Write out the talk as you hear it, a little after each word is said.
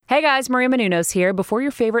Hey guys, Maria Menounos here. Before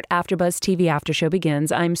your favorite AfterBuzz TV after show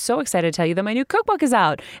begins, I'm so excited to tell you that my new cookbook is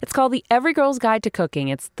out. It's called The Every Girl's Guide to Cooking.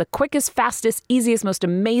 It's the quickest, fastest, easiest, most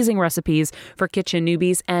amazing recipes for kitchen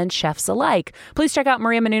newbies and chefs alike. Please check out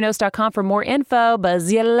mariamenounos.com for more info.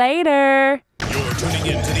 Buzz you later. You're tuning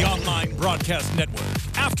in to the online broadcast network,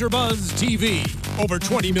 AfterBuzz TV. Over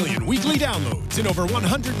 20 million weekly downloads in over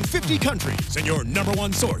 150 countries, and your number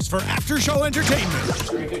one source for after-show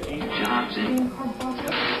entertainment.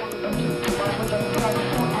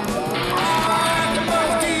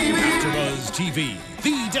 AfterBuzz TV,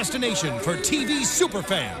 the destination for TV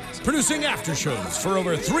superfans, producing after-shows for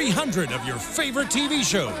over 300 of your favorite TV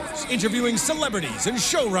shows, interviewing celebrities and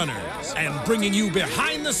showrunners, and bringing you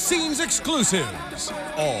behind-the-scenes exclusives.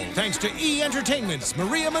 All thanks to E! Entertainment's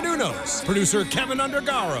Maria Menounos, producer Kevin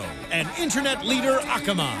Undergaro, and internet leader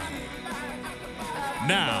Akamai.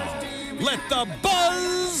 Now, let the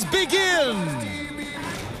buzz begin!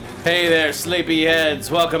 Hey there,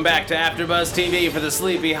 sleepyheads. Welcome back to AfterBuzz TV for the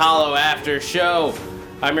Sleepy Hollow After Show.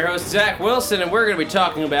 I'm your host, Zach Wilson, and we're going to be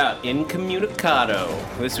talking about Incommunicado,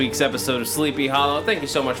 this week's episode of Sleepy Hollow. Thank you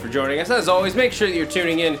so much for joining us. As always, make sure that you're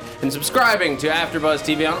tuning in and subscribing to AfterBuzz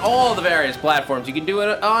TV on all the various platforms. You can do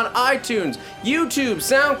it on iTunes, YouTube,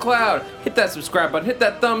 SoundCloud. Hit that subscribe button, hit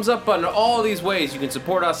that thumbs up button. All these ways you can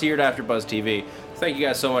support us here at AfterBuzz TV. Thank you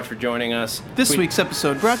guys so much for joining us. This week's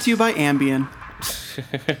episode brought to you by Ambien.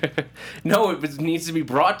 No, it needs to be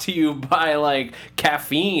brought to you by, like,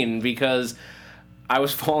 caffeine, because I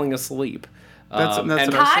was falling asleep. That's what I was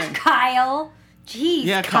Gosh, saying. Kyle. Jeez,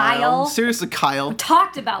 Yeah, Kyle. Seriously, Kyle.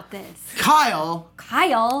 Talked about this. Kyle.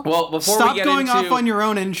 Well, before Stop we get going into... off on your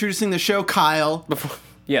own and introducing the show, Kyle.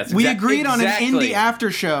 Yes, We agreed on an exactly. indie after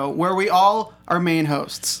show where we all are main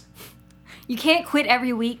hosts. You can't quit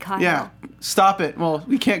every week, Kyle. Yeah, stop it. Well,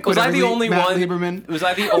 we can't quit Was I every the week, only Matt one? Lieberman. Was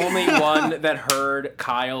I the only one that heard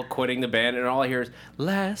Kyle quitting the band, and all I hear is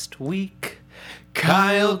 "Last week,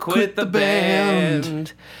 Kyle quit the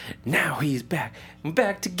band. Now he's back,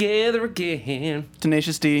 back together again."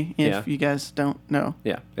 Tenacious D, if Yeah. you guys don't know.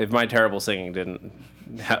 Yeah, if my terrible singing didn't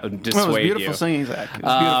dissuade Well, it was beautiful you. singing, Zach. It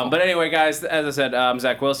was beautiful. But anyway, guys, as I said,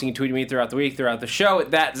 Zach Wilson. You can tweet me throughout the week, throughout the show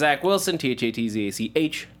at that Zach Wilson,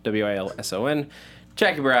 ThatZachWilson.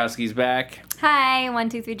 Jackie Borowski's back. Hi, 1,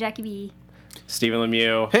 2, 3, Jackie B. Stephen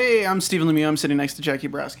Lemieux. Hey, I'm Stephen Lemieux. I'm sitting next to Jackie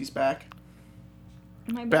Borowski's back.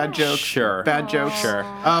 My Bad back. joke. Sure. Bad joke. Sure.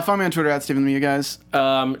 Follow me on Twitter at Stephen Lemieux, guys. I'm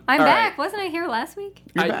all back. right. Wasn't I here last week?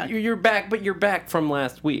 You're back. You're back, but you're back from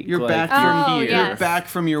last week. You're Like, back. Oh, You're yes. back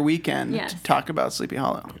from your weekend Yes. to talk about Sleepy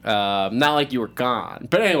Hollow. Not like you were gone.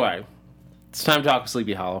 But anyway, it's time to talk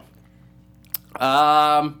Sleepy Hollow.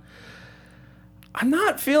 I'm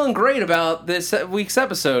not feeling great about this week's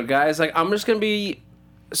episode, guys. Like, I'm just gonna be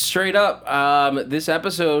straight up. This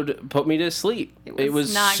episode put me to sleep. It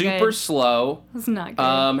was not super good. slow. It's not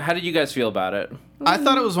good. How did you guys feel about it? I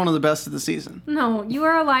thought it was one of the best of the season. No, you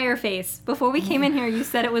are a liar face. Before we came in here, you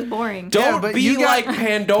said it was boring. Don't but be you like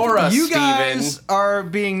Pandora, You Steven. guys are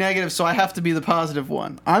being negative, so I have to be the positive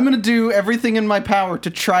one. I'm going to do everything in my power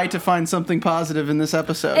to try to find something positive in this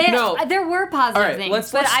episode. No. There were positive All right, things,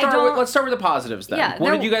 let's but I start don't. let's start with the positives then. Yeah, what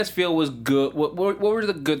there- did you guys feel was good? What were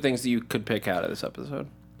the good things that you could pick out of this episode?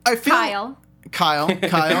 I feel Kyle. Kyle,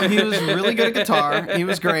 he was really good at guitar. He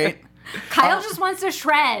was great. Kyle just wants to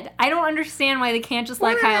shred. I don't understand why they can't just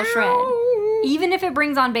let Kyle shred. Even if it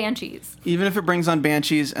brings on banshees. Even if it brings on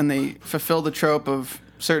banshees and they fulfill the trope of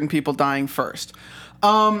certain people dying first.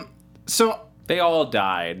 So They all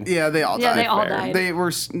died. yeah, they all Yeah, died. they all died. They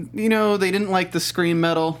were, they didn't like the scream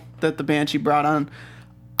metal that the Banshee brought on.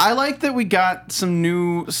 I like that we got some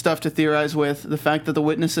new stuff to theorize with. The fact that the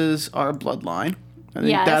witnesses are bloodline. I think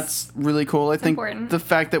Yes. that's really cool. I think important. the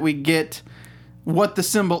fact that we get what the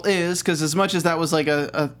symbol is, because as much as that was like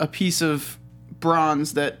a piece of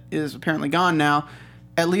bronze that is apparently gone now,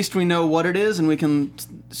 at least we know what it is, and we can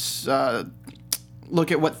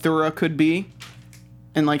look at what Thura could be,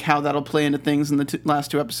 and like how that'll play into things in the last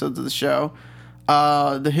two episodes of the show.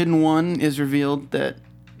 The Hidden One is revealed that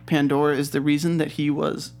Pandora is the reason that he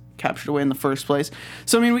was captured away in the first place.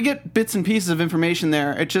 So I mean, we get bits and pieces of information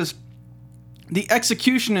there. It just the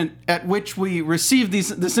execution at which we receive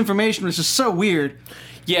this information was just so weird.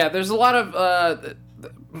 Yeah, there's a lot of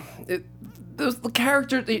the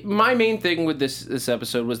character. My main thing with this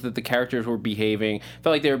episode was that the characters were felt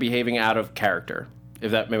like they were behaving out of character.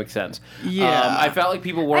 If that makes sense. Yeah. I felt like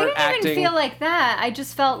people I weren't didn't acting. even feel like that. I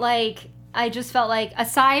just felt like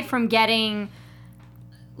aside from getting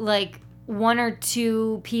like one or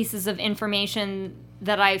two pieces of information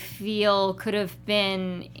that I feel could have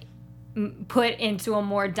been put into a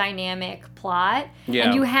more dynamic plot. Yeah.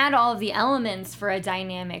 And you had all of the elements for a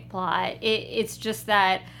dynamic plot. It's just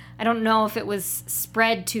that I don't know if it was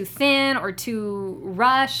spread too thin or too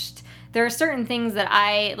rushed. There are certain things that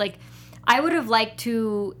I would have liked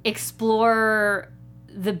to explore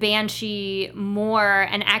the Banshee more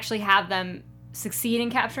and actually have them succeed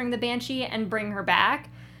in capturing the Banshee and bring her back.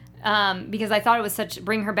 Because I thought it was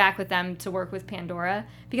bring her back with them to work with Pandora,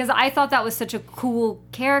 because I thought that was such a cool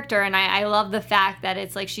character, and I love the fact that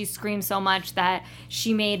it's like she screams so much that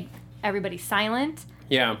she made everybody silent.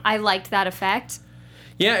 Yeah. I liked that effect.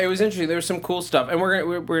 Yeah, it was interesting. There was some cool stuff, and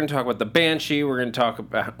we're gonna talk about the Banshee. We're gonna talk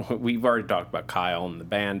about we've already talked about Kyle and the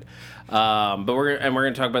band, but we're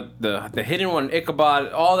gonna talk about the hidden one,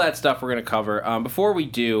 Ichabod, all that stuff. We're gonna cover. Before we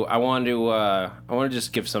do, I want to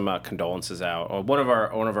just give some condolences out. One of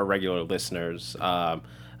our regular listeners,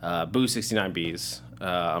 Boo69Bs,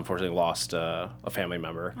 unfortunately lost a family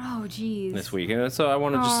member. Oh, geez. This week, and so I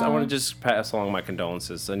want to just pass along my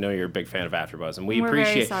condolences. I know you're a big fan of AfterBuzz, and We're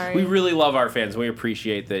very sorry. we really love our fans. We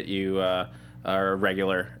appreciate that you are a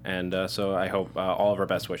regular, and so I hope all of our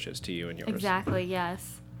best wishes to you and yours. Exactly.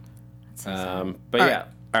 Yes. That's so sad. But All yeah, right.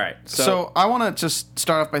 all right. So I want to just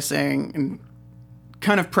start off by saying, and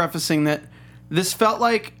kind of prefacing that this felt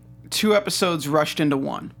like 2 episodes rushed into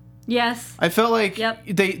one. Yes. I felt like Yep.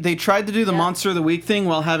 they tried to do the Yep. Monster of the Week thing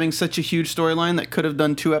while having such a huge storyline that could have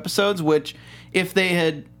done 2 episodes, which if they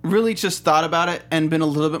had really just thought about it and been a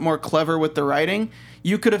little bit more clever with the writing,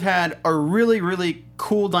 you could have had a really, really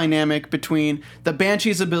cool dynamic between the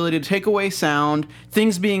Banshee's ability to take away sound,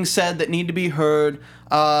 things being said that need to be heard,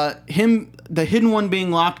 the hidden one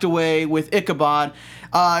being locked away with Ichabod,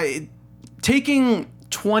 taking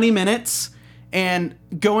 20 minutes and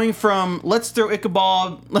going from let's throw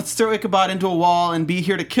Ichabod into a wall and be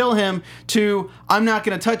here to kill him to I'm not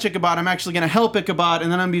going to touch Ichabod, I'm actually going to help Ichabod, and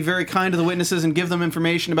then I'm going to be very kind to the witnesses and give them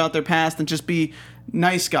information about their past and just be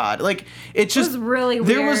nice God. Like it was really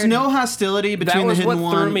there was weird. no hostility between that was the hidden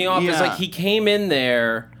what one. threw me off. Is Yeah. like he came in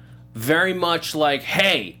there very much like,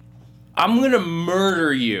 hey, I'm gonna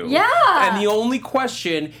murder you. Yeah. And the only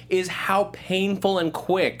question is how painful and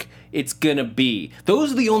quick it's gonna be.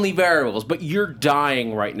 Those are the only variables, but you're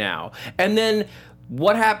dying right now. And then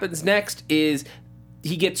what happens next is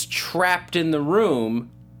he gets trapped in the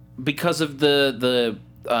room because of the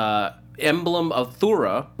emblem of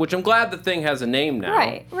Thura, which I'm glad the thing has a name now.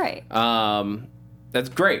 Right. That's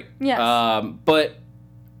great. Yes. But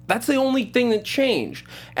that's the only thing that changed.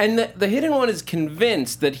 And the hidden one is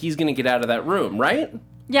convinced that he's going to get out of that room, right?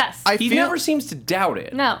 Yes. He never seems to doubt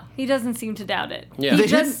it. No, he doesn't seem to doubt it. Yeah. He The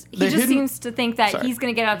just hidden- seems to think that Sorry. he's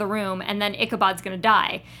going to get out of the room and then Ichabod's going to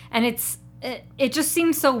die. And it just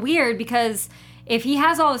seems so weird because if he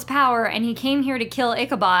has all this power and he came here to kill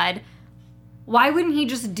Ichabod, why wouldn't he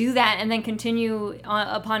just do that and then continue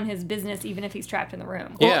upon his business even if he's trapped in the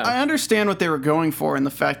room? Well, Yeah. I understand what they were going for in the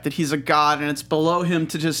fact that he's a god and it's below him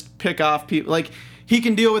to just pick off people. Like, he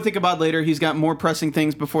can deal with Ichabod later. He's got more pressing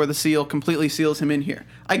things before the seal completely seals him in here.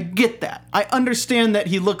 I get that. I understand that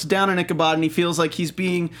he looks down on Ichabod and he feels like he's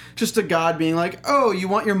being just a god being like, oh, you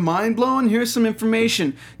want your mind blown? Here's some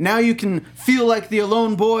information. Now you can feel like the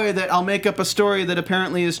alone boy that I'll make up a story that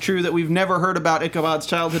apparently is true that we've never heard about Ichabod's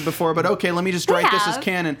childhood before, but okay, let me just write this as have.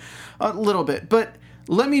 canon a little bit. But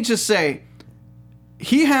let me just say,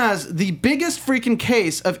 he has the biggest freaking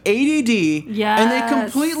case of ADD, and they Yes.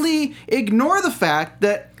 completely ignore the fact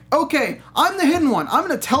that, okay, I'm the hidden one. I'm going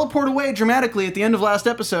to teleport away dramatically at the end of last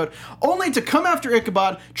episode, only to come after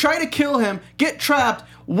Ichabod, try to kill him, get trapped.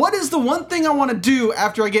 What is the one thing I want to do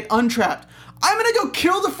after I get untrapped? I'm going to go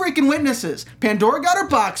kill the freaking witnesses. Pandora got her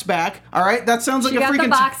box back, all right? That sounds like She a got freaking... the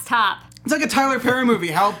box top. It's like a Tyler Perry movie,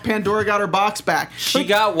 how Pandora got her box back. She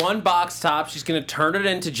got one box top. She's going to turn it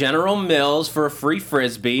into General Mills for a free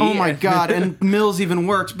Frisbee. Oh my God, and Mills even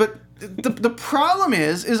works. But the problem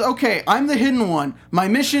is okay, I'm the hidden one. My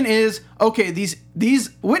mission is, okay, these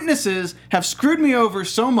witnesses have screwed me over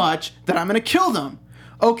so much that I'm going to kill them.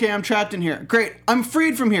 Okay, I'm trapped in here. Great, I'm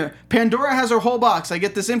freed from here. Pandora has her whole box. I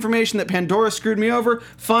get this information that Pandora screwed me over.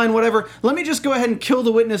 Fine, whatever. Let me just go ahead and kill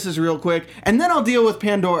the witnesses real quick, and then I'll deal with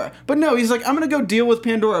Pandora. But no, he's like, I'm going to go deal with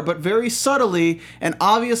Pandora, but very subtly, and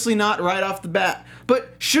obviously not right off the bat.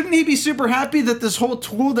 But shouldn't he be super happy that this whole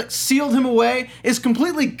tool that sealed him away is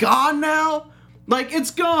completely gone now? Like,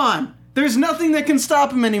 it's gone. There's nothing that can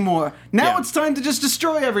stop him anymore. Now Yeah. it's time to just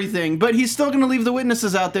destroy everything, but he's still going to leave the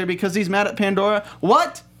witnesses out there because he's mad at Pandora.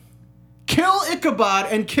 What? Kill Ichabod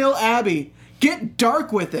and kill Abby. Get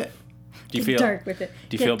dark with it. Do you feel dark with it.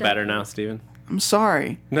 Do you Get feel dark better with now, it. Steven? I'm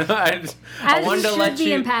sorry. No, I As wanted you to let should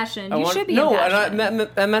be you impassioned. You should be no, impassioned.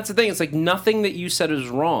 and that's the thing. It's like nothing that you said is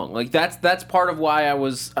wrong. Like that's part of why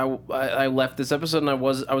I left this episode and I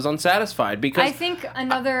was unsatisfied because I think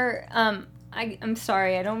another. I'm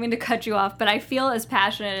sorry, I don't mean to cut you off, but I feel as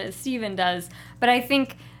passionate as Steven does. But I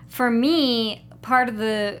think for me, part of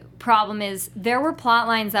the problem is there were plot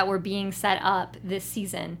lines that were being set up this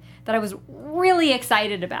season that I was really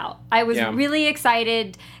excited about. I was really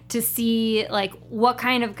excited to see like what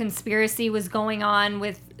kind of conspiracy was going on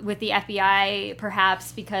with the FBI,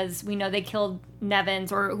 perhaps because we know they killed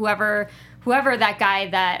Nevins or whoever that guy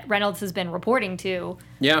that Reynolds has been reporting to.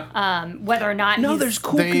 Yeah. Whether or not there's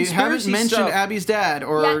cool They conspiracy haven't mentioned stuff. Abby's dad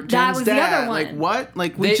or Yeah, that Jen's was the dad. other one. Like what?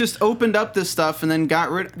 Like we They- just opened up this stuff and then got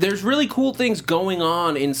rid. There's really cool things going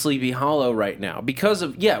on in Sleepy Hollow right now because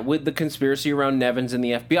of with the conspiracy around Nevins and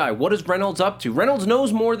the FBI. What is Reynolds up to? Reynolds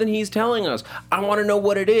knows more than he's telling us. I want to know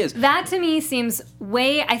what it is. That to me seems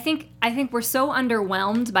way. I think we're so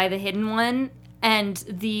underwhelmed by the Hidden One and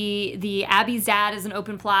the Abby's dad is an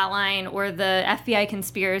open plot line or the FBI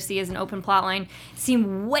conspiracy is an open plot line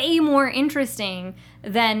seem way more interesting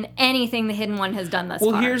than anything the Hidden One has done thus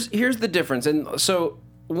far. Well, here's the difference, and so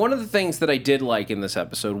one of the things that I did like in this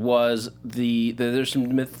episode was there's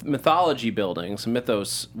some mythology building, some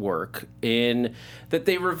mythos work in that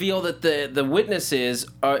they reveal that the witnesses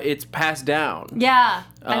it's passed down. Yeah,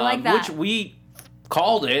 I like that. Which we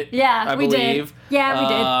called it. Yeah, I we did. believe.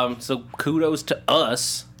 Yeah, we did. So kudos to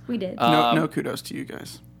us. We did. No kudos to you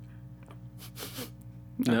guys.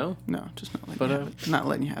 No, No, just not letting But, you have it. Not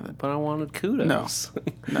letting you have it. but I wanted kudos.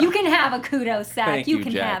 No. You can have a kudos, Zach. Thank you you,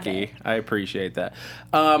 can have Jackie. it. I appreciate that.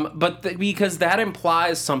 But because that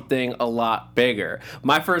implies something a lot bigger.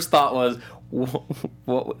 My first thought was,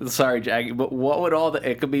 sorry, Jackie, but what would all the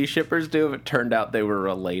Ickaby shippers do if it turned out they were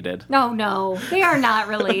related? No, they are not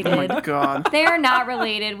related. Oh my God. They are not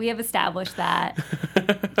related. We have established that.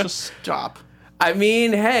 Just stop. I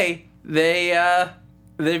mean, hey, they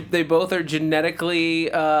both are genetically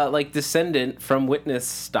like descendant from witness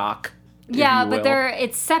stock. if Yeah, you but will.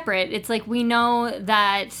 it's separate. It's like we know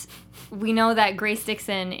that Grace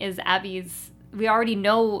Dixon is Abby's. We already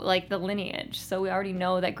know like the lineage, so we already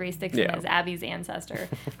know that Grace Dixon Yeah. is Abby's ancestor,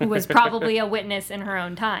 who was probably a witness in her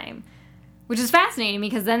own time, which is fascinating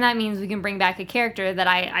because then that means we can bring back a character that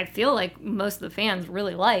I feel like most of the fans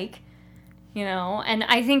really like, you know. And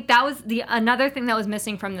I think that was another thing that was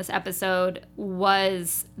missing from this episode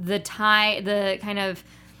was the kind of.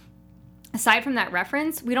 Aside from that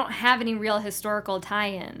reference, we don't have any real historical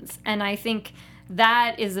tie-ins. And I think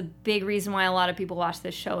that is a big reason why a lot of people watch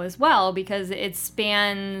this show as well, because it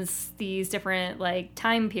spans these different like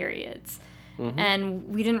time periods. Mm-hmm. And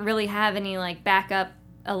we didn't really have any like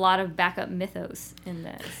a lot of backup mythos in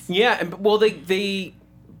this. Yeah, and well, they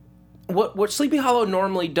what Sleepy Hollow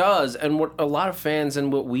normally does, and what a lot of fans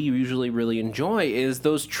and what we usually really enjoy is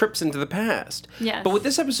those trips into the past. Yes. But what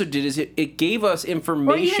this episode did is it gave us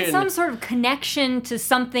information. Or even some sort of connection to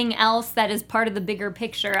something else that is part of the bigger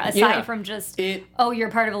picture, aside from just,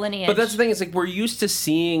 you're part of a lineage. But that's the thing, it's like we're used to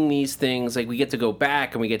seeing these things, like we get to go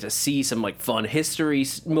back and we get to see some like fun history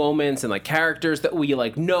moments and like characters that we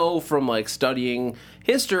like know from like studying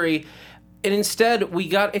history. And instead we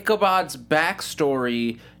got Ichabod's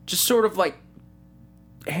backstory just sort of like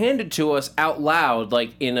handed to us out loud,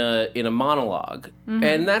 like in a monologue. Mm-hmm.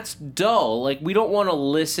 And that's dull. Like we don't want to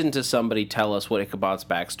listen to somebody tell us what Ichabod's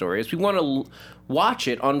backstory is. We want to watch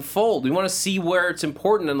it unfold. We want to see where it's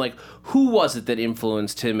important and like who was it that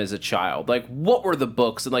influenced him as a child? Like what were the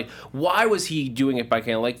books and like why was he doing it by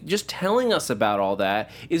candle? Like just telling us about all that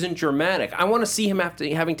isn't dramatic. I want to see him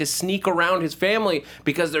having to sneak around his family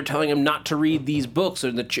because they're telling him not to read these books or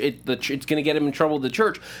it's going to get him in trouble with the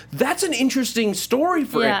church. That's an interesting story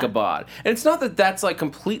for Ichabod. And it's not that that's like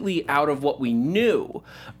completely out of what we knew,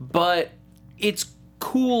 but it's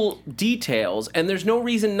cool details, and there's no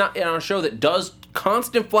reason not on a show that does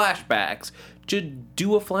constant flashbacks to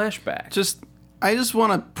do a flashback. I just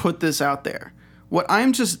want to put this out there.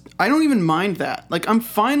 I don't even mind that. Like, I'm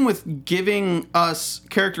fine with giving us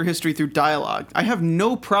character history through dialogue. I have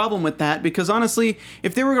no problem with that because honestly,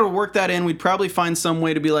 if they were going to work that in, we'd probably find some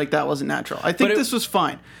way to be like, that wasn't natural. I think this was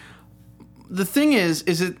fine. The thing is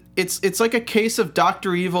it's like a case of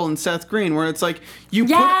Dr. Evil and Seth Green, where it's like you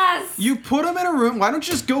put him in a room. Why don't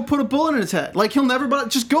you just go put a bullet in his head? Like he'll never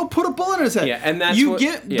just go put a bullet in his head. Yeah, and that's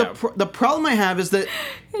the problem I have is that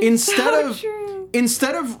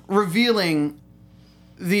instead of revealing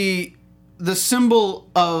the symbol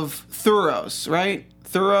of Thuros, right?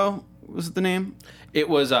 Thuro was it the name? It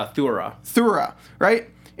was Thura. Thura, right?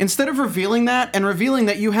 Instead of revealing that and revealing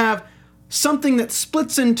that you have something that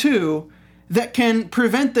splits in two that can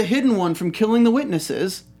prevent the Hidden One from killing the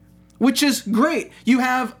witnesses, which is great. You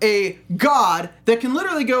have a god that can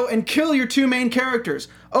literally go and kill your two main characters.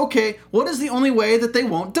 Okay, what is the only way that they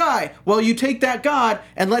won't die? Well, you take that god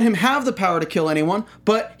and let him have the power to kill anyone,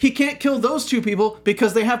 but he can't kill those two people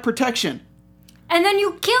because they have protection. And then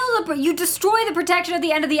you destroy the protection at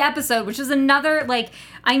the end of the episode, which is another, like,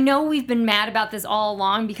 I know we've been mad about this all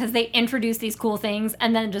along because they introduce these cool things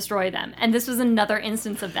and then destroy them. And this was another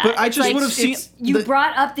instance of that. But I just would have seen... You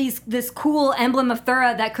brought up this cool emblem of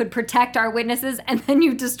Thura that could protect our witnesses, and then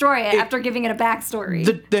you destroy it after giving it a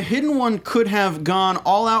backstory. The Hidden One could have gone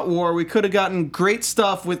all-out war. We could have gotten great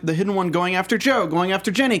stuff with the Hidden One going after Joe, going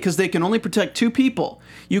after Jenny, because they can only protect two people.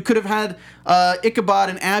 You could have had Ichabod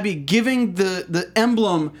and Abby giving the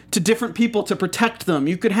emblem to different people to protect them.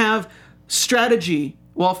 You could have strategy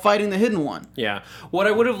while fighting the Hidden One. Yeah. What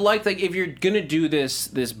I would have liked, like, if you're gonna do this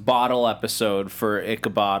bottle episode for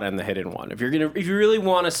Ichabod and the Hidden One, if you really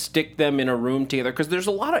want to stick them in a room together, because there's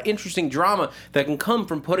a lot of interesting drama that can come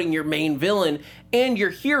from putting your main villain and your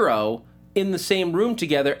hero in the same room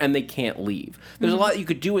together and they can't leave. There's a lot you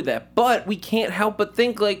could do with that, but we can't help but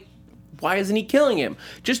think, like, why isn't he killing him?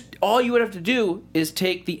 Just all you would have to do is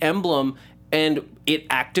take the emblem, and it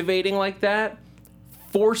activating like that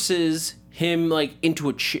forces him, like,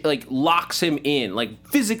 into locks him in, like,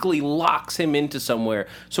 physically locks him into somewhere.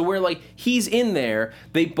 So where, like, he's in there,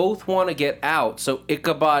 they both want to get out. So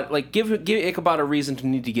Ichabod, like, give Ichabod a reason to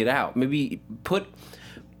need to get out. Maybe put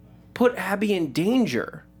Abby in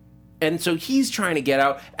danger. And so he's trying to get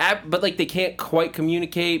out, but, like, they can't quite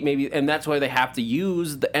communicate, maybe, and that's why they have to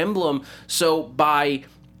use the emblem. So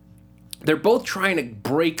they're both trying to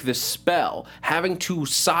break the spell, having to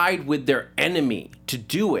side with their enemy to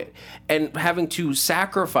do it, and having to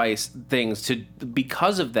sacrifice things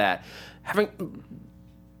because of that. Having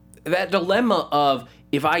that dilemma of,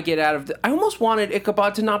 if I get out of I almost wanted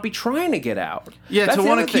Ichabod to not be trying to get out. Yeah, that's to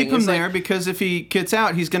want to keep him It's there, like, because if he gets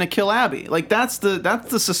out, he's going to kill Abby. Like, that's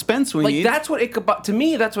the suspense we need. That's what Ichabod, to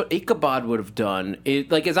me, that's what Ichabod would have done,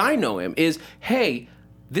 like, as I know him, is, hey,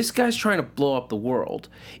 this guy's trying to blow up the world.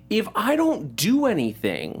 If I don't do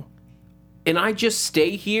anything, and I just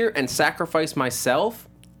stay here and sacrifice myself,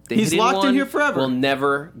 he's locked in here forever. Will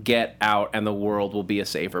never get out, and the world will be a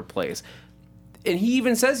safer place. And he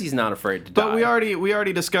even says he's not afraid to die. But we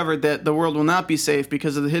already discovered that the world will not be safe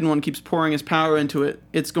because if the Hidden One keeps pouring his power into it,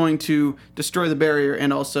 it's going to destroy the barrier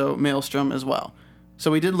and also Maelstrom as well. So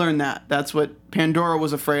we did learn that. That's what Pandora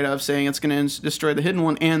was afraid of, saying it's going to destroy the Hidden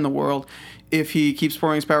One and the world if he keeps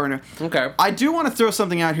pouring his power into it. Okay. I do want to throw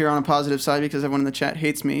something out here on a positive side because everyone in the chat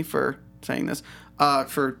hates me for saying this,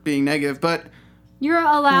 for being negative. But you're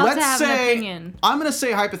allowed let's to have say, an opinion. I'm going to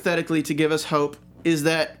say hypothetically to give us hope is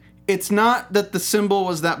that it's not that the symbol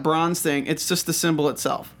was that bronze thing. It's just the symbol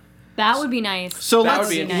itself. That would be nice. So That would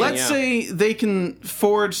be interesting, let's yeah. say they can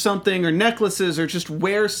forge something or necklaces or just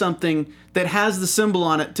wear something that has the symbol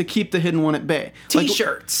on it to keep the Hidden One at bay.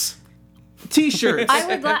 T-shirts. T-shirts.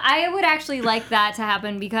 I would actually like that to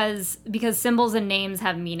happen because symbols and names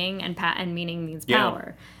have meaning and meaning means Yeah.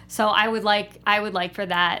 power. So I would like for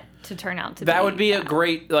that to turn out to be That would be a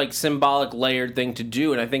great, like, symbolic layered thing to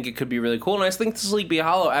do, and I think it could be really cool. And I think Sleepy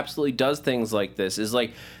Hollow absolutely does things like this. Is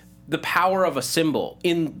like the power of a symbol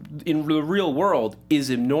in the real world is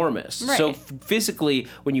enormous. Right. So physically,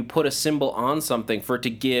 when you put a symbol on something for it to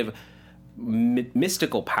give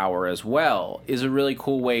mystical power as well, is a really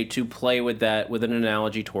cool way to play with that with an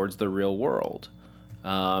analogy towards the real world.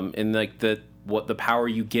 And like the power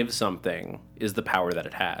you give something is the power that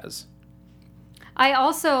it has.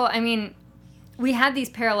 We had these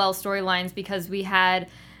parallel storylines because we had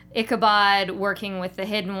Ichabod working with the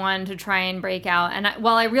Hidden One to try and break out. And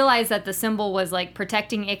while I realized that the symbol was, like,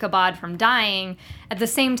 protecting Ichabod from dying, at the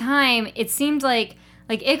same time, it seemed like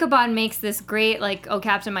Ichabod makes this great, like, "Oh,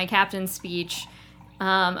 Captain, my Captain" speech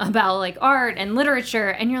about, like, art and literature.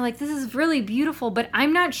 And you're like, this is really beautiful, but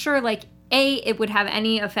I'm not sure, like, A, it would have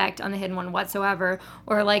any effect on the Hidden One whatsoever,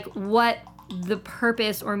 or, like, what the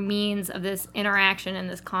purpose or means of this interaction and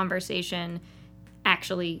this conversation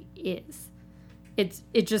actually is.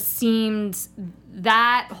 It just seemed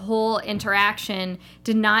that whole interaction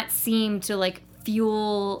did not seem to, like,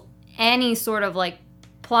 fuel any sort of, like,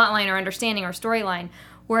 plot line or understanding or storyline.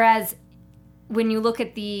 Whereas when you look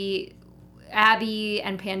at the Abby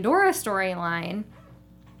and Pandora storyline,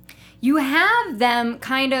 you have them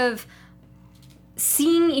kind of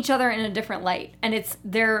seeing each other in a different light, and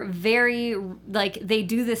they're very, like, they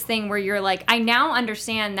do this thing where you're like, I now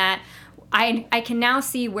understand that I can now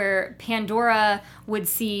see where Pandora would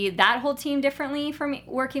see that whole team differently from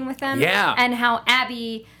working with them, Yeah. and how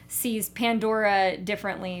Abby sees Pandora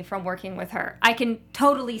differently from working with her. I can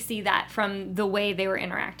totally see that from the way they were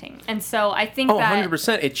interacting. And so I think that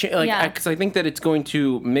 100%. Because I think that it's going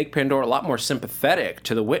to make Pandora a lot more sympathetic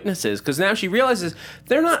to the witnesses, because now she realizes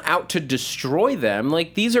they're not out to destroy them.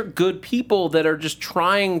 Like, these are good people that are just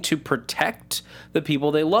trying to protect the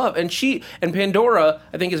people they love. And Pandora,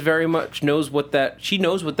 I think, is very much knows what that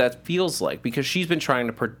feels like, because she's been trying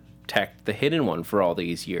to protect the Hidden One for all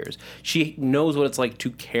these years. She knows what it's like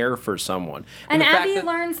to care for someone. And Abby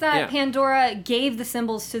learns that Pandora gave the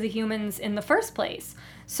symbols to the humans in the first place.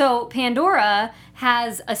 So Pandora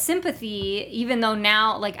has a sympathy, even though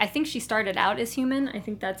now, like, I think she started out as human. I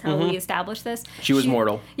think that's how we established this. She was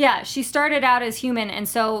mortal. Yeah, she started out as human, and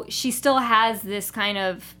so she still has this kind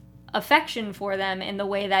of affection for them in the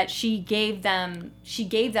way that she gave them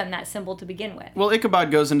that symbol to begin with. Well,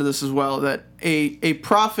 Ichabod goes into this as well, that a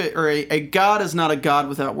prophet or a god is not a god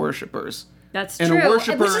without worshipers. That's and true. A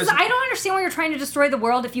worshiper I don't understand why you're trying to destroy the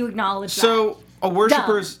world if you acknowledge that. So a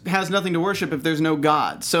worshiper has nothing to worship if there's no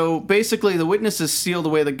god. So basically the witnesses sealed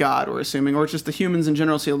away the god, we're assuming, or just the humans in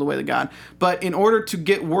general sealed away the god. But in order to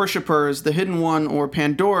get worshippers, the Hidden One or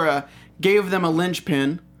Pandora gave them a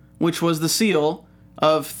linchpin, which was the seal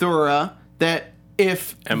of Thura, that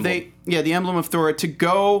if the emblem of Thura,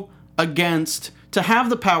 to have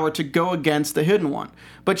the power to go against the Hidden One.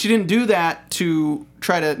 But she didn't do that to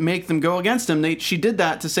try to make them go against him. She did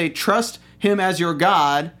that to say, trust him as your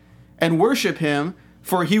God and worship him,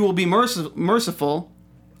 for he will be merciful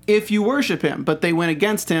if you worship him. But they went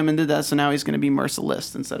against him and did that, so now he's going to be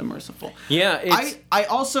merciless instead of merciful. Yeah, I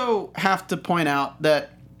also have to point out that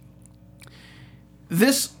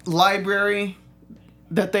this library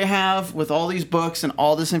that they have with all these books and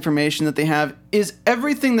all this information that they have is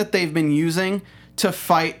everything that they've been using to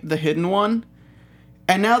fight the Hidden One.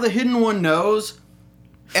 And now the Hidden One knows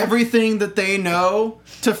everything that they know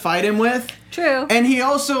to fight him with. True. And he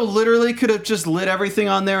also literally could have just lit everything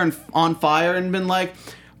on there and on fire and been like,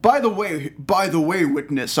 by the way,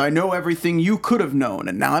 witness, I know everything you could have known,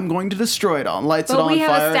 and now I'm going to destroy it all. And lights it all on fire.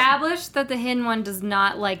 But we have established that the Hidden One does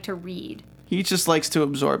not like to read. He just likes to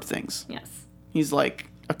absorb things. Yes. He's like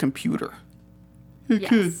a computer. Hey,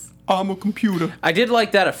 kid, I'm a computer. I did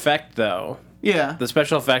like that effect, though. Yeah. The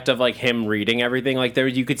special effect of, like, him reading everything. Like, there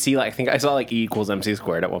you could see, like, I think I saw, like, E equals MC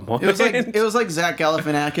squared at one point. It was like Zach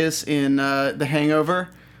Galifianakis in The Hangover,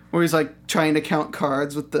 where he's, like, trying to count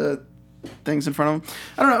cards with the things in front of him.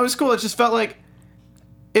 I don't know. It was cool. It just felt like...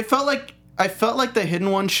 I felt like the Hidden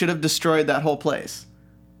One should have destroyed that whole place.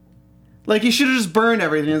 Like, he should have just burned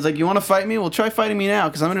everything. It's like, you want to fight me? Well, try fighting me now,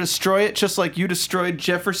 because I'm going to destroy it just like you destroyed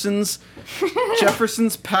Jefferson's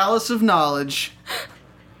Palace of Knowledge.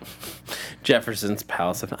 Jefferson's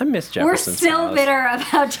Palace of... I miss Jefferson's Palace. We're still bitter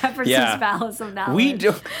about Jefferson's Palace of Knowledge. We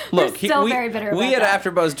do... Look, we're still very bitter about we at that.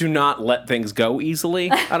 AfterBuzz do not let things go easily.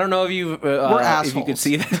 I don't know if you if you could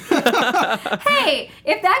see that. Hey,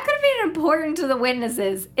 if that could have been important to the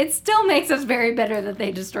witnesses, it still makes us very bitter that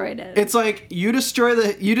they destroyed it. It's like, you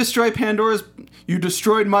destroy Pandora's... You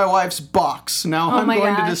destroyed my wife's box. Now I'm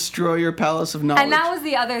going to destroy your Palace of Knowledge. And that was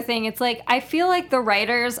the other thing. It's like, I feel like the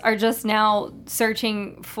writers are just now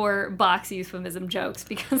searching for box euphemism jokes,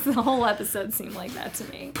 because the whole episode seemed like that to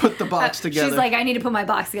me. Put the box together. She's like, I need to put my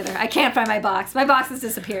box together. I can't find my box. My box has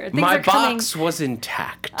disappeared. My box was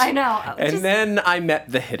intact. I know. And then I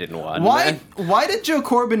met the Hidden One. Why did Joe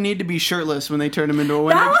Corbin need to be shirtless when they turned him into a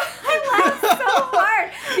Wendigo? I laughed so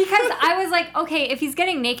hard. Because I was like, okay, if he's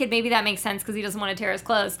getting naked, maybe that makes sense because he doesn't want to tear his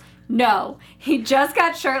clothes. No, he just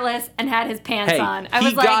got shirtless and had his pants on.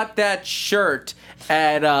 He got that shirt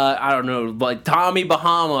at I don't know, like Tommy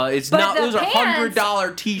Bahama. Those are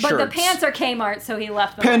 $100 t-shirts. But the pants are Kmart, so he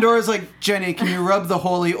left them. Pandora's like, Jenny, can you rub the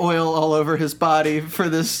holy oil all over his body for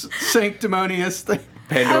this sanctimonious thing?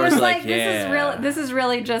 Pandora's like, this is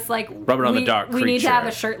really just like rub it on the dark creature. We need to have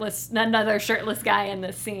another shirtless guy in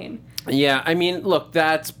this scene. Yeah, I mean, look,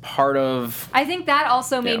 that's part of... I think that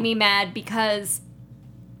also made me mad because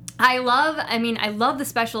I love the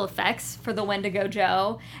special effects for the Wendigo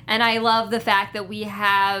Joe, and I love the fact that we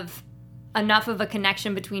have enough of a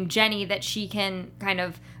connection between Jenny that she can kind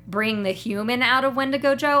of bring the human out of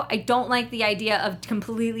Wendigo Joe. I don't like the idea of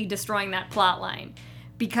completely destroying that plot line,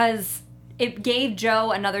 because it gave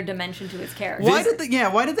Joe another dimension to his character. Why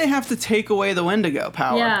did they have to take away the Wendigo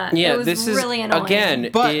power? Yeah, it was this really is annoying. Again,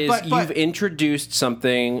 but you've introduced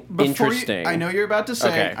something interesting. I know you're about to say.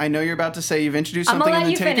 Okay. I know you're about to say you've introduced I'm something gonna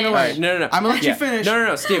and let then you taken finish. away. Right, no. I'm gonna let you finish.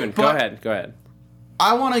 No, Steven, go ahead.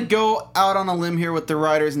 I want to go out on a limb here with the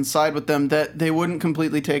writers and side with them that they wouldn't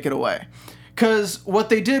completely take it away, because what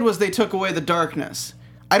they did was they took away the darkness.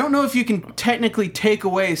 I don't know if you can technically take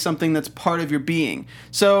away something that's part of your being.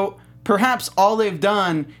 So perhaps all they've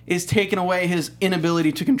done is taken away his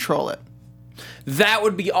inability to control it. That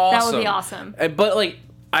would be awesome. That would be awesome. But like,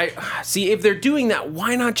 I see if they're doing that,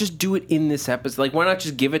 why not just do it in this episode? Like, why not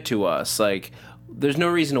just give it to us? Like, there's no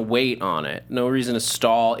reason to wait on it. No reason to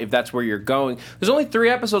stall if that's where you're going. There's only 3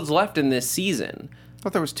 episodes left in this season. I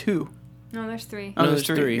thought there was 2. No, there's 3. Oh, No, there's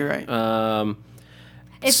 3. You're right.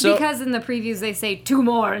 It's so- because in the previews they say 2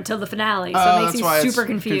 more until the finale, so Oh, it makes that's why me it's super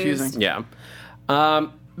confused. confusing. Yeah.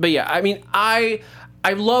 But yeah, I mean, I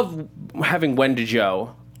love having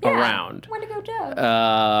Wendigo around. Wendigo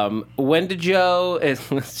Joe. Wendigo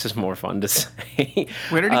it's just more fun to say.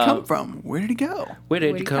 Where did he come from? Where did he go? Where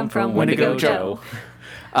did you come from? Wendigo Wendigo Joe.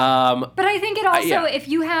 Joe. But I think it also, yeah. if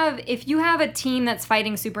you have a team that's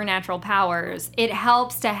fighting supernatural powers, it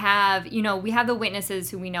helps to have, we have the witnesses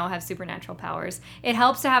who we know have supernatural powers. It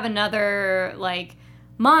helps to have another like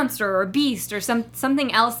monster or beast or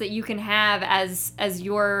something else that you can have as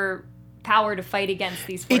your power to fight against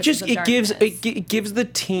these forces of darkness. It gives the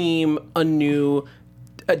team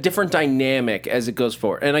a different dynamic as it goes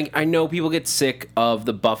forward. And I know people get sick of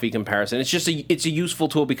the Buffy comparison. It's just it's a useful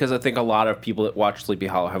tool because I think a lot of people that watch Sleepy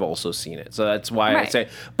Hollow have also seen it. So that's why I Right. say.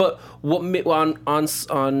 But what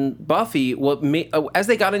on Buffy, as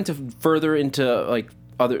they got further into like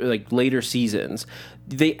other like later seasons,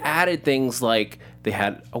 they added things like they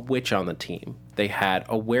had a witch on the team. They had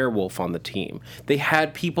a werewolf on the team. They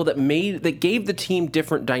had people that gave the team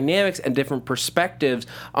different dynamics and different perspectives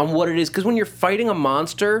on what it is. Because when you're fighting a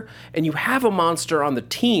monster and you have a monster on the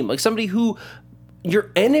team, like somebody who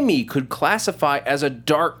your enemy could classify as a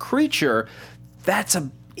dark creature, that's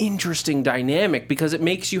an interesting dynamic because it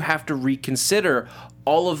makes you have to reconsider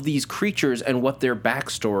all of these creatures and what their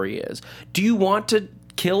backstory is. Do you want to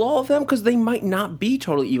kill all of them? Because they might not be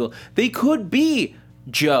totally evil. They could be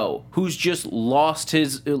Joe, who's just lost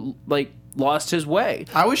his way.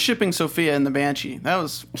 I was shipping Sophia and the Banshee. That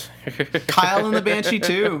was Kyle and the Banshee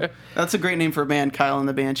too. That's a great name for a band, Kyle and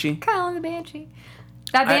the Banshee. Kyle and the Banshee.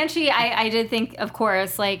 That Banshee, I did think, of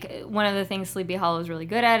course, like, one of the things Sleepy Hollow is really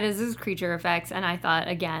good at is his creature effects, and I thought,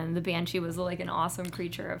 again, the Banshee was, like, an awesome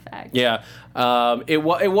creature effect. Yeah, it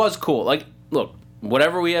was cool. Like, look,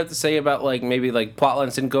 whatever we have to say about, like, maybe, like,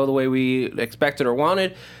 plotlines didn't go the way we expected or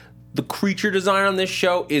wanted, the creature design on this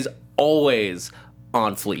show is always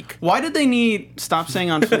on fleek. Why did they need... Stop saying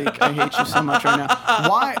on fleek. I hate you so much right now.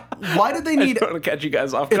 Why did they I need... don't want to catch you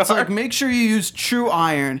guys off guard. It's like, make sure you use true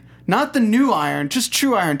iron. Not the new iron, just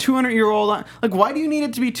true iron. 200-year-old iron. Like, why do you need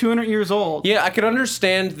it to be 200 years old? Yeah, I can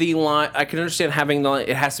understand the line. I can understand having the line,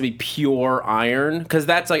 it has to be pure iron, because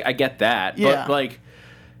that's like, I get that. Yeah. But, like,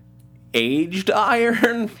 aged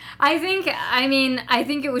iron? I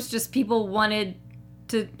think it was just people wanted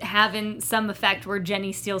to have in some effect where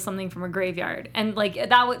Jenny steals something from a graveyard, and like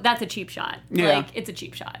that's a cheap shot. Yeah. Like, it's a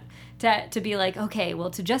cheap shot to be like, okay, well,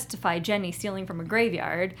 to justify Jenny stealing from a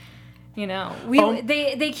graveyard,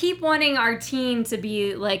 they keep wanting our team to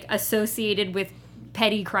be like associated with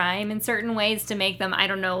petty crime in certain ways to make them, I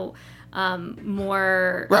don't know,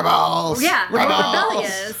 more Rebels! Yeah, more Rebels!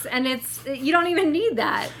 rebellious, and you don't even need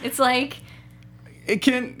that. It's like,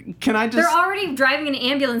 Can I just... they're already driving an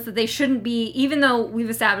ambulance that they shouldn't be, even though we've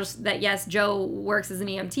established that, yes, Joe works as an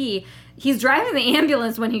EMT. He's driving the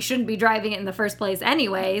ambulance when he shouldn't be driving it in the first place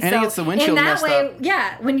anyway. And so he gets the windshield in that messed way, up.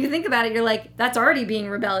 yeah, when you think about it, you're like, that's already being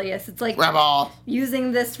rebellious. It's like Rebel!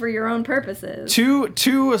 using this for your own purposes. Two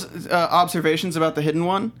observations about the Hidden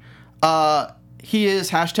One. He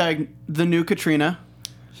is hashtag the new Katrina.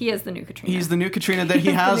 He is the new Katrina. He's the new Katrina, that he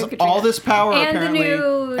The has new Katrina. all this power And the apparently,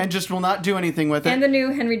 new- and just will not do anything with it. and the new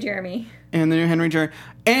Henry Jeremy. And the new Henry Jerry.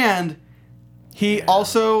 And he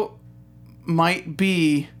also might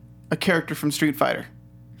be a character from Street Fighter.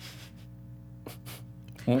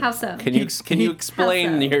 How so? Can you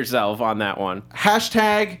explain How so? yourself on that one?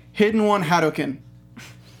 Hashtag Hidden One Hadouken.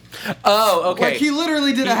 Oh, okay. Like, he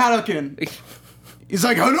literally did a Hadouken. He's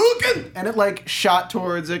like, Hadouken! And it, like, shot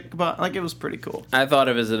towards it. But, like, it was pretty cool. I thought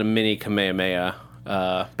of it as a mini Kamehameha,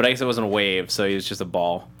 but I guess it wasn't a wave, so he was just a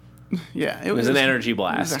ball. Yeah. It was an energy It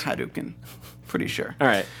was blast. a Hadouken. Pretty sure. All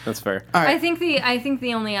right, that's fair. All right. I think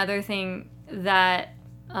the only other thing that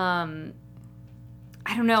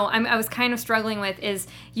I don't know, I was kind of struggling with is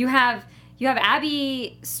you have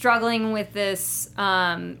Abby struggling with this,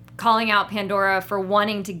 calling out Pandora for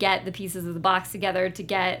wanting to get the pieces of the box together to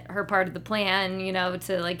get her part of the plan,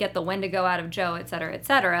 to like get the Wendigo out of Joe, et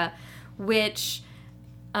cetera, which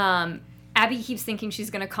Abby keeps thinking she's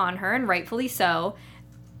going to con her, and rightfully so.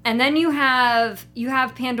 And then you have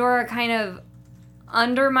Pandora kind of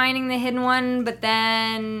undermining the Hidden One, but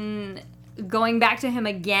then going back to him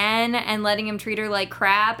again and letting him treat her like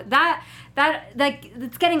crap, that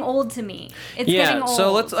it's getting old to me. It's getting old.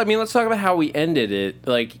 So let's talk about how we ended it.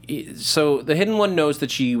 Like, so the Hidden One knows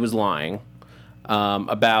that she was lying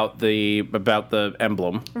about the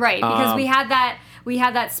emblem. Right, because we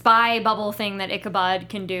had that spy bubble thing that Ichabod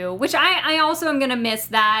can do, which I also am gonna miss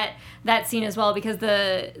that scene as well, because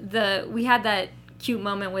we had that cute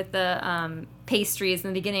moment with the pastries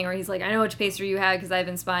in the beginning where he's like, I know which pastry you had because I've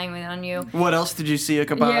been spying on you. What else did you see,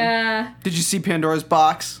 Ichabod? Yeah. Did you see Pandora's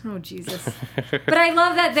box? Oh, Jesus. But I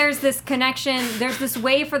love that there's this connection, there's this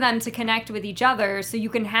way for them to connect with each other, so you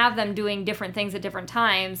can have them doing different things at different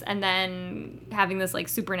times and then having this like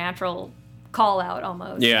supernatural call out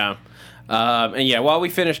almost. Yeah. And yeah, while we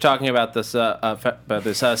finish talking about this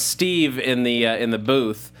Steve in the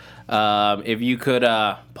booth, if you could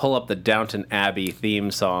pull up the Downton Abbey theme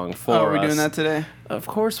song for us. Oh, are we doing that today? Of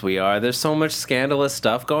course we are. There's so much scandalous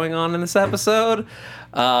stuff going on in this episode.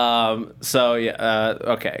 Okay.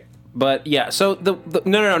 But yeah, so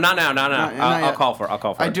no, not now. I'll call for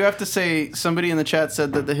it. I do have to say, somebody in the chat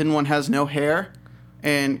said that the Hidden One has no hair,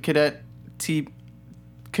 and Cadet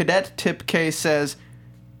Tip K says,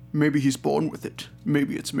 maybe he's born with it.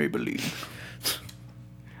 Maybe it's Maybelline.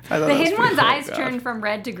 The Hidden One's eyes turned from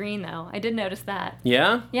red to green, though. I did notice that.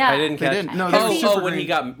 Yeah? Yeah. I didn't catch. No, they were super when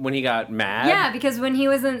green. he got mad. Yeah, because when he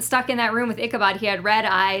wasn't stuck in that room with Ichabod, he had red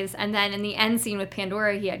eyes, and then in the end scene with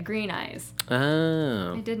Pandora, he had green eyes.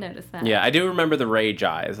 Oh. I did notice that. Yeah, I do remember the rage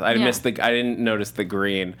eyes. I didn't notice the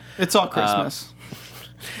green. It's all Christmas.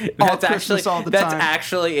 That's Christmas all the that's time.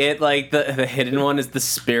 actually it. Like the Hidden One is the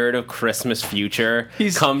spirit of Christmas future.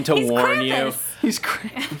 He's come to warn Krampus. He's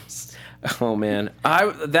Krampus. you. Oh man, I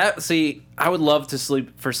would love to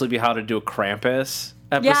Sleepy Hollow to do a Krampus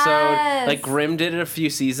episode. Yes. Like Grimm did it a few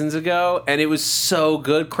seasons ago, and it was so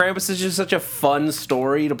good. Krampus is just such a fun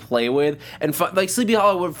story to play with, and like Sleepy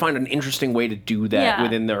Hollow would find an interesting way to do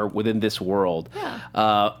that within this world. Yeah.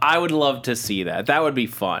 I would love to see that. That would be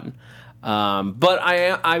fun. But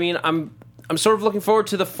I'm sort of looking forward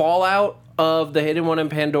to the fallout of the Hidden One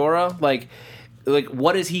and Pandora. Like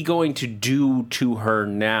what is he going to do to her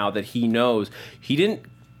now that he knows? He didn't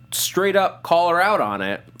straight up call her out on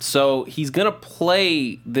it, so he's gonna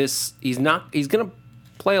play this. He's gonna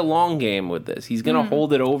play a long game with this. He's gonna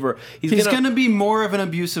hold it over. He's gonna be more of an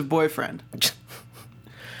abusive boyfriend.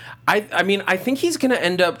 I think he's gonna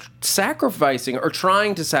end up sacrificing or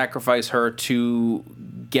trying to sacrifice her to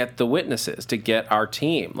get the witnesses, to get our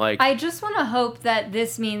team. Like, I just want to hope that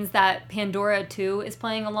this means that Pandora too is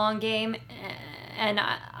playing a long game, and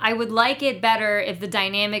I would like it better if the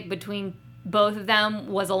dynamic between both of them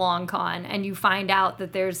was a long con, and you find out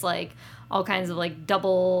that there's like all kinds of like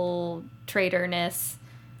double traitorness.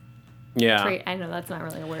 Yeah. I know that's not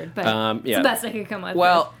really a word, but it's yeah. the best I could come up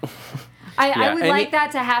Well, with. I would and like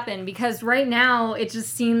that to happen, because right now it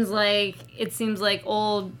just seems like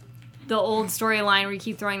the old storyline where you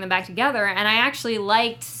keep throwing them back together, and I actually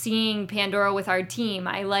liked seeing Pandora with our team.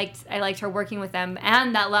 I liked her working with them,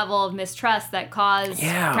 and that level of mistrust that caused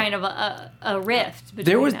kind of a rift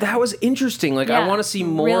between them. that was interesting. Like, I want to see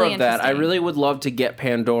more really of that. I really would love to get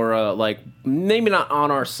Pandora, like, maybe not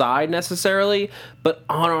on our side necessarily, but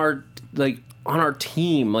on our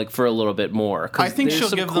team, like, for a little bit more. I think she'll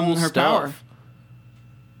give them her power.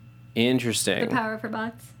 Interesting. The power for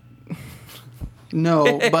bots.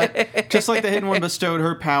 No, but just like the Hidden One bestowed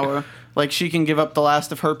her power, like she can give up the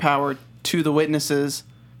last of her power to the witnesses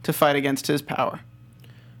to fight against his power.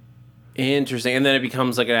 Interesting. And then it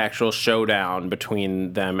becomes like an actual showdown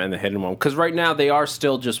between them and the Hidden One. Because right now they are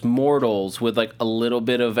still just mortals with like a little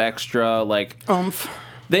bit of extra like oomph.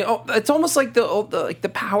 It's almost like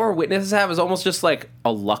the power witnesses have is almost just like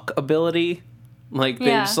a luck ability. Like they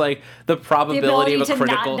just like the probability of a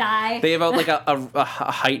critical. They have like a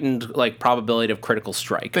heightened like probability of critical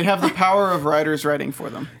strike. They have the power of writers writing for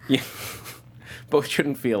them. Yeah, but it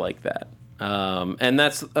shouldn't feel like that. And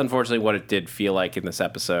that's unfortunately what it did feel like in this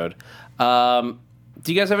episode. Do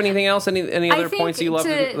you guys have anything else? Any other points that you loved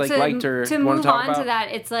liked or to want move to talk on about? to that?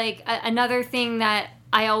 It's like another thing that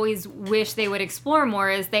I always wish they would explore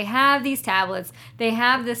more is they have these tablets, they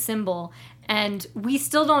have this symbol. And we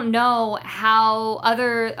still don't know how,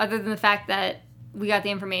 other than the fact that we got the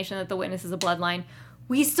information that the witness is a bloodline,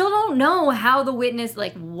 we still don't know how the witness,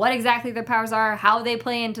 like what exactly their powers are, how they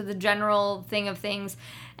play into the general thing of things.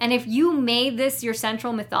 And if you made this your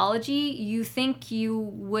central mythology, you think you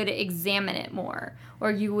would examine it more,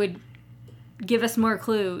 or you would give us more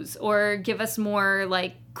clues, or give us more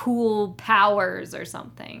like cool powers or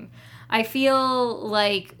something. I feel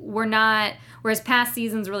like we're not, whereas past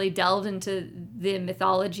seasons really delved into the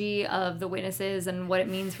mythology of the Witnesses and what it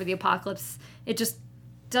means for the apocalypse, it just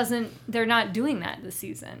doesn't, they're not doing that this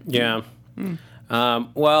season. Yeah.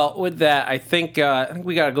 Well, with that, I think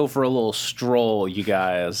we gotta go for a little stroll, you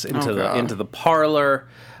guys, into the parlor,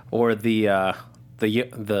 or the what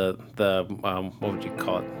would you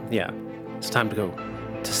call it? Yeah, it's time to go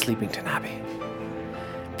to Sleepington Abbey.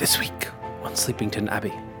 This week on Sleepington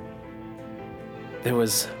Abbey, there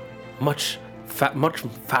was much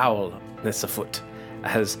foulness afoot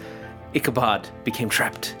as Ichabod became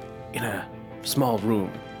trapped in a small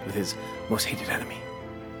room with his most hated enemy.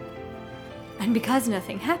 And because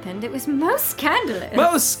nothing happened, it was most scandalous.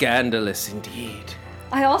 Most scandalous indeed.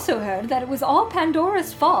 I also heard that it was all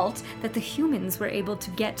Pandora's fault that the humans were able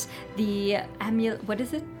to get the what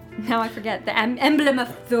is it? Now I forget. The emblem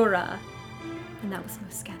of Thora. And that was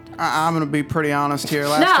most scandalous. I'm going to be pretty honest here.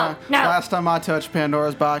 Last time I touched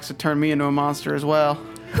Pandora's box, it turned me into a monster as well.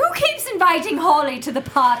 Who keeps inviting Holly to the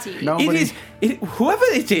party? Nobody. Whoever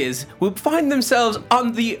it is will find themselves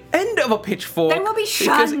on the end of a pitchfork. They will be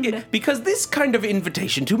shunned. Because this kind of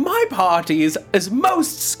invitation to my party is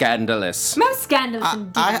most scandalous. Most scandalous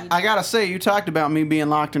indeed. I gotta say, you talked about me being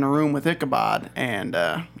locked in a room with Ichabod, and,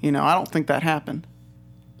 I don't think that happened.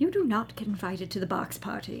 You do not get invited to the box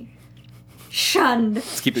party. Shunned.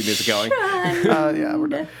 Let's keep the music going. Yeah, we're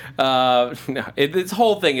done. No, this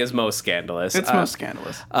whole thing is most scandalous. It's most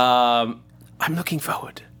scandalous. I'm looking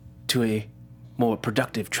forward to a more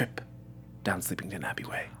productive trip down Sleepington Abbey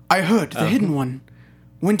Way. I heard the Hidden One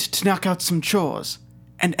went to knock out some chores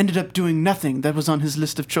and ended up doing nothing that was on his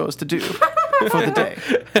list of chores to do for the day,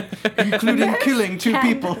 including killing 2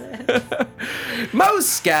 people. Most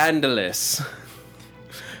scandalous.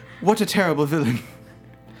 What a terrible villain.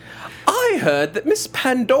 I heard that Miss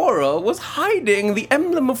Pandora was hiding the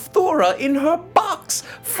emblem of Thora in her box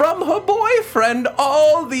from her boyfriend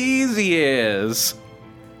all these years.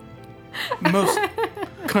 Most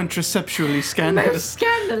contraceptually scandalous. Most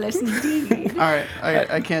scandalous indeed. All right,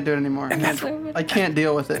 I can't do it anymore. I can't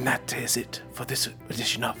deal with it. And that is it for this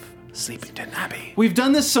edition of Sleepington Abbey. We've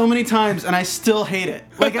done this so many times, and I still hate it.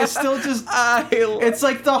 Like, I still just... it's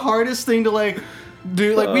like the hardest thing to,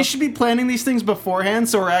 do. Like, we should be planning these things beforehand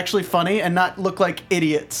so we're actually funny and not look like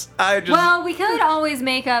idiots. Well, we could always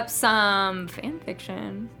make up some fan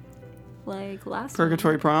fiction. Like last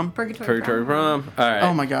Purgatory Prom? Purgatory Prom. All right.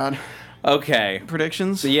 Oh, my God. Okay.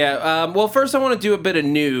 Predictions? Yeah. Well, first I want to do a bit of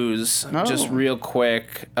news, just real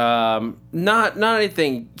quick. Not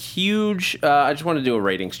anything huge. I just want to do a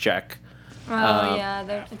ratings check.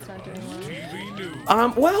 Yeah, it's not doing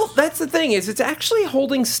well. Well, that's the thing is it's actually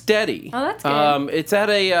holding steady. Oh, that's good. It's at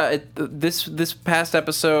a this past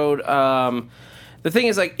episode. The thing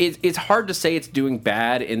is, it's hard to say it's doing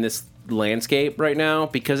bad in this landscape right now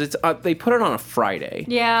because it's they put it on a Friday.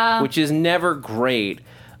 Yeah. Which is never great,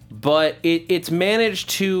 but it's managed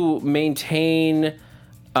to maintain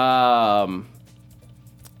at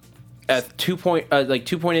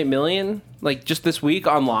 2.8 million just this week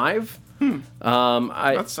on live.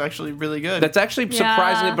 That's actually really good. That's actually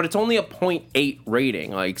surprising, but it's only a 0.8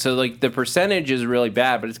 rating. The percentage is really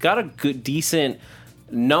bad, but it's got a good, decent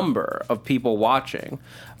number of people watching.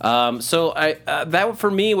 So that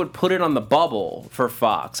for me would put it on the bubble for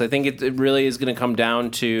Fox. I think it really is going to come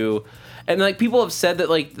down to, and people have said that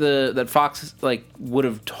that Fox would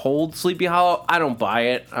have told Sleepy Hollow. I don't buy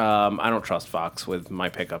it. I don't trust Fox with my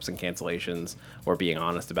pickups and cancellations or being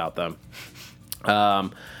honest about them.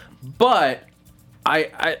 But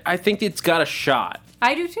I think it's got a shot.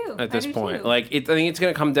 I do too. At this point, I think it's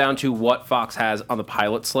going to come down to what Fox has on the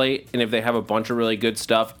pilot slate, and if they have a bunch of really good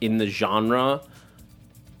stuff in the genre,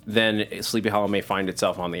 then Sleepy Hollow may find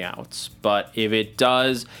itself on the outs. But if they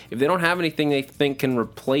don't have anything they think can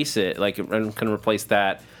replace it, and can replace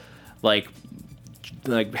that,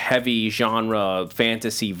 heavy genre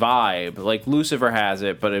fantasy vibe, Lucifer has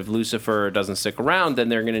it. But if Lucifer doesn't stick around, then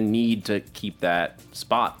they're going to need to keep that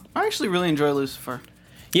spot. I actually really enjoy Lucifer.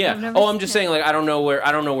 Yeah. I'm just saying, I don't know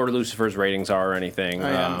where Lucifer's ratings are or anything. I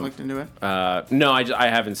haven't looked into it. No, I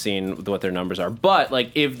haven't seen what their numbers are. But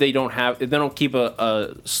if they don't keep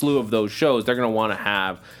a slew of those shows, they're gonna want to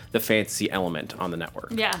have the fantasy element on the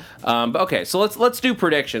network. Yeah. But okay, so let's do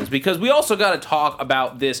predictions because we also got to talk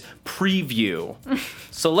about this preview.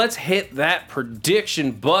 So let's hit that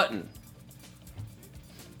prediction button.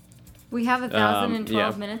 We have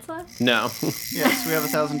 1,012 minutes left? No. Yes, we have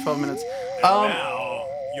 1,012 minutes. Now,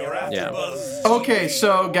 you're AfterBuzz. Okay,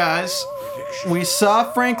 so guys, we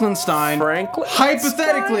saw Frankenstein.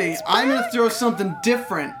 Hypothetically, I'm going to throw something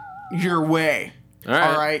different your way. All right.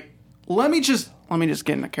 All right. Let me just get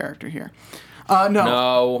in the character here.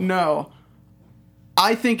 No.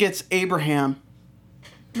 I think it's Abraham.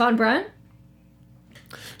 Von Brunt?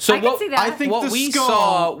 So I can see that. I think what the we skull-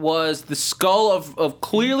 saw was the skull of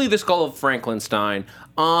clearly the skull of Frankenstein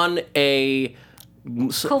on a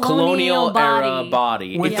colonial era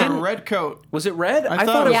body. With It a didn't- red coat. Was it red? I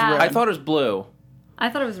thought it was red. I thought it was blue. I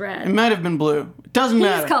thought it was It red. might have been blue. It doesn't He's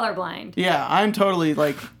matter. colorblind. Yeah, I'm totally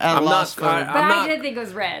like at a I'm loss not- for. I- But I'm I not- did think it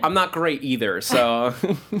was red. I'm not great either, so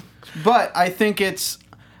But I think the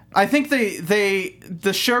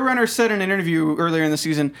showrunner said in an interview earlier in the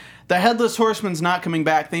season, the Headless Horseman's not coming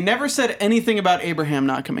back. They never said anything about Abraham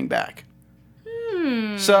not coming back.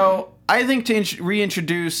 So I think to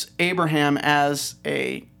reintroduce Abraham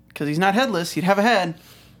because he's not headless, he'd have a head.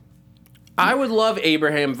 I would love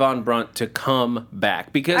Abraham Von Brunt to come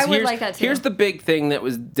back because I would like that too. here's the big thing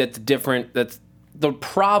that's different. That's the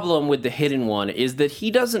problem with the Hidden One is that he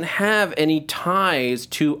doesn't have any ties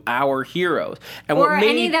to our heroes, and or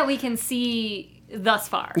any that we can see thus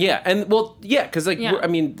far. Yeah, and because Yeah. I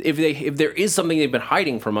mean, if there is something they've been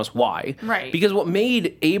hiding from us, why? Right. Because what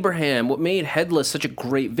made Headless such a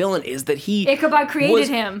great villain is that Ichabod created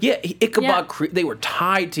him. Yeah, Ichabod. Yeah. They were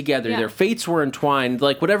tied together. Yeah. Their fates were entwined.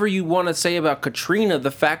 Like whatever you want to say about Katrina,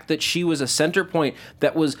 the fact that she was a center point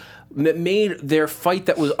that made their fight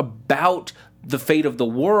that was about the fate of the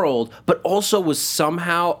world, but also was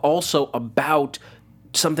somehow also about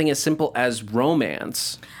something as simple as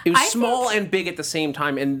romance. It was small and big at the same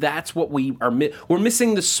time, and that's what we're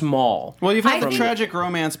missing the small. Well, you've had the think- tragic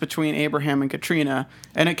romance between Abraham and Katrina,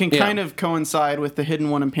 and it can kind of coincide with the Hidden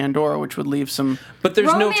One in Pandora, which would leave some. But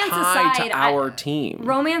there's no Romance tie aside, to our team.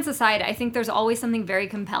 Romance aside, I think there's always something very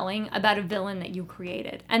compelling about a villain that you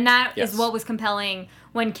created. And that Yes. is what was compelling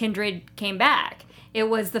when Kindred came back. It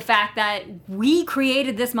was the fact that we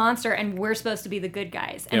created this monster and we're supposed to be the good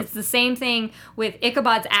guys. And Yep. it's the same thing with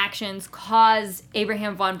Ichabod's actions caused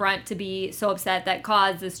Abraham Von Brunt to be so upset that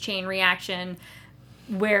caused this chain reaction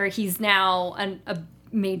where he's now a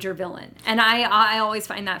major villain. And I always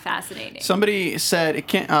find that fascinating. Somebody said it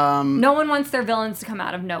can't. No one wants their villains to come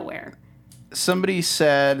out of nowhere. Somebody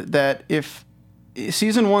said that if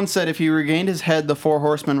season 1 said if he regained his head, the 4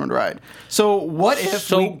 horsemen would ride. So what if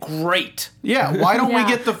Great. Yeah, why don't Yeah. we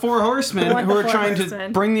get the 4 horsemen want who the are 4 trying to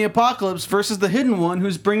horsemen. bring the apocalypse versus the Hidden One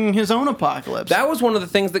who's bringing his own apocalypse? That was one of the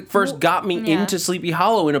things that first got me yeah. into Sleepy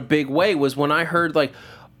Hollow in a big way was when I heard like,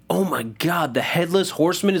 oh my God, the Headless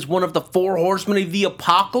Horseman is one of the 4 horsemen of the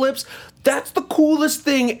apocalypse. That's the coolest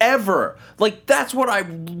thing ever. Like that's what I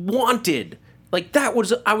wanted. Like I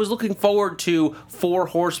was looking forward to 4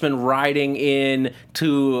 horsemen riding in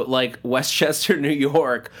to like Westchester, New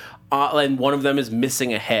York, and one of them is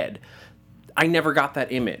missing a head. I never got that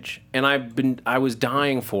image, and I was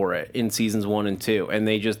dying for it in seasons 1 and 2, and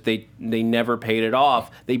they never paid it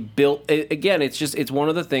off. They built it, again. It's one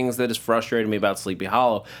of the things that has frustrated me about Sleepy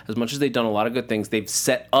Hollow. As much as they've done a lot of good things, they've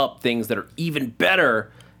set up things that are even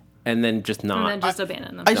better, and then just not. And then just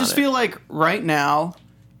abandon them. I just feel like right now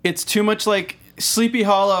it's too much like Sleepy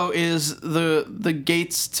Hollow is the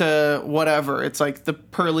gates to whatever. It's like the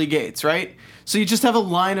pearly gates, right? So you just have a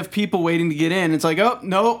line of people waiting to get in. It's like, oh,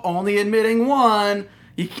 no, only admitting one.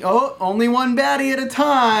 Only one baddie at a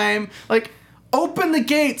time. Like, open the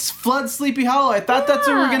gates, flood Sleepy Hollow. I thought that's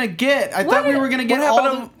what we were going to get. I thought we were going to get all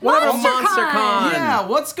the... What happened to Monster Monster Con? Con? Yeah,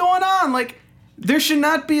 what's going on? Like, there should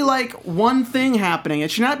not be, like, one thing happening. It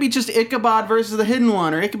should not be just Ichabod versus the Hidden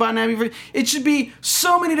One, or Ichabod and Abby versus... It should be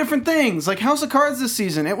so many different things. Like House of Cards this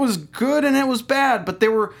season. It was good and it was bad, but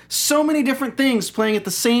there were so many different things playing at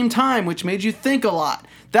the same time, which made you think a lot.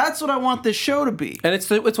 That's what I want this show to be. And it's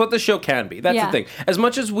what the show can be. That's Yeah. the thing. As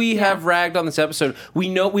much as we have ragged on this episode, we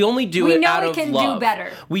only do We it know out it of can do love. better.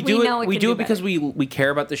 We We do know it. it We can do do it because we care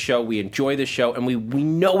about the show. We enjoy the show, and we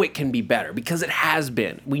know it can be better because it has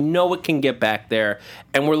been. We know it can get back there,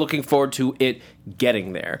 and we're looking forward to it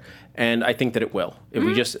getting there. And I think that it will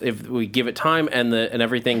if we give it time and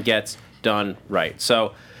everything gets done right.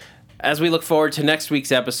 So. As we look forward to next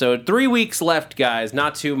week's episode, 3 weeks left, guys.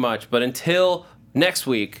 Not too much, but until next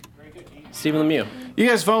week, Stephen Lemieux. You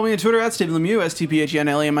guys follow me on Twitter at Stephen Lemieux,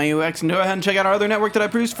 STPHENLEMIUX, and go ahead and check out our other network that I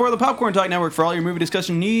produce for the Popcorn Talk Network for all your movie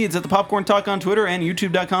discussion needs at the Popcorn Talk on Twitter and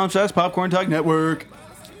YouTube.com/Popcorn Talk Network.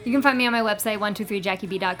 You can find me on my website,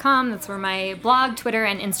 123jackieb.com. That's where my blog, Twitter,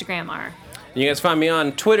 and Instagram are. You guys find me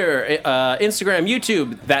on Twitter, Instagram,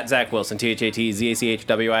 YouTube, that Zach Wilson,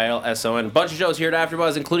 THATZACHWILSON. Bunch of shows here at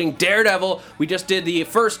AfterBuzz, including Daredevil. We just did the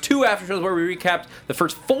first 2 after shows where we recapped the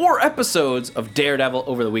first 4 episodes of Daredevil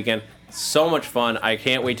over the weekend. So much fun. I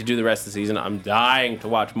can't wait to do the rest of the season. I'm dying to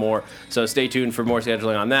watch more. So stay tuned for more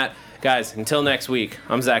scheduling on that. Guys, until next week,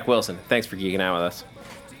 I'm Zach Wilson. Thanks for geeking out with us.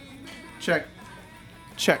 Check.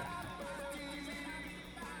 Check.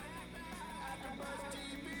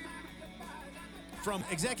 From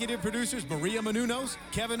executive producers Maria Menounos,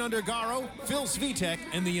 Kevin Undergaro, Phil Svitek,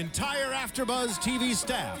 and the entire AfterBuzz TV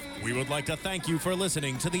staff, we would like to thank you for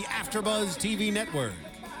listening to the AfterBuzz TV network.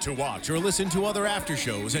 To watch or listen to other after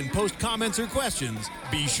shows and post comments or questions,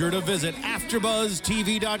 be sure to visit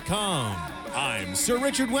AfterBuzzTV.com. I'm Sir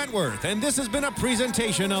Richard Wentworth, and this has been a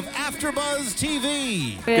presentation of AfterBuzz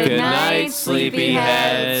TV. Good night,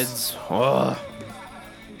 sleepyheads. Oh.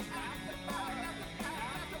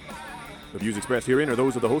 The views expressed herein are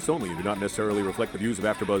those of the hosts only and do not necessarily reflect the views of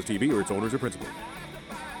AfterBuzz TV or its owners or principals.